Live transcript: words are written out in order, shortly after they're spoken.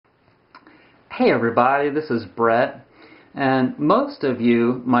Hey everybody, this is Brett, and most of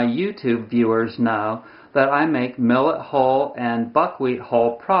you, my YouTube viewers, know that I make millet hull and buckwheat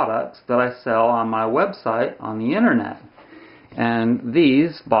hull products that I sell on my website on the internet. And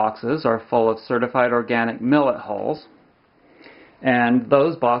these boxes are full of certified organic millet hulls, and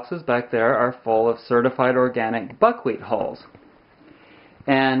those boxes back there are full of certified organic buckwheat hulls.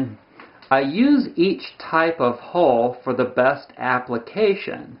 And I use each type of hull for the best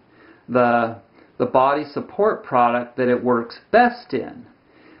application, the body support product that it works best in.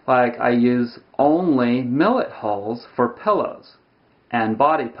 Like, I use only millet hulls for pillows and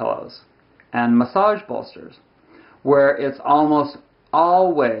body pillows and massage bolsters, where it's almost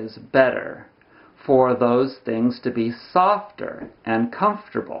always better for those things to be softer and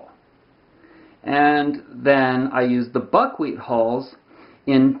comfortable. And then I use the buckwheat hulls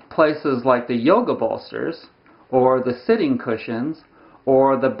in places like the yoga bolsters or the sitting cushions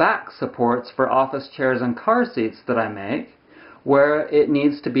or the back supports for office chairs and car seats that I make, where it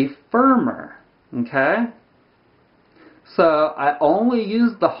needs to be firmer. Okay? So I only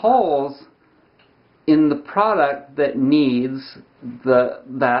use the hulls in the product that needs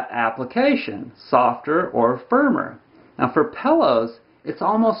that application, softer or firmer. Now for pillows, it's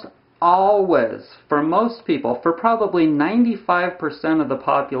almost always, for most people, for probably 95% of the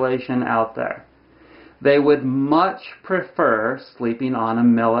population out there, they would much prefer sleeping on a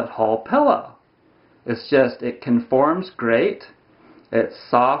millet hull pillow. It's just, it conforms great, it's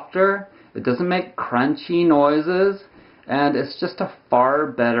softer, it doesn't make crunchy noises, and it's just a far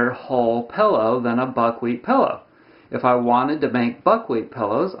better hull pillow than a buckwheat pillow. If I wanted to make buckwheat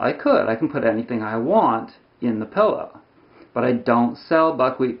pillows, I could. I can put anything I want in the pillow. But I don't sell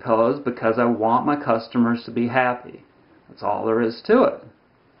buckwheat pillows because I want my customers to be happy. That's all there is to it.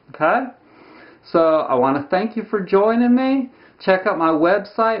 Okay? So I want to thank you for joining me. Check out my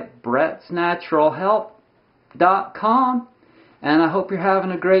website, brettsnaturalhealth.com, and I hope you're having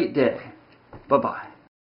a great day. Bye-bye.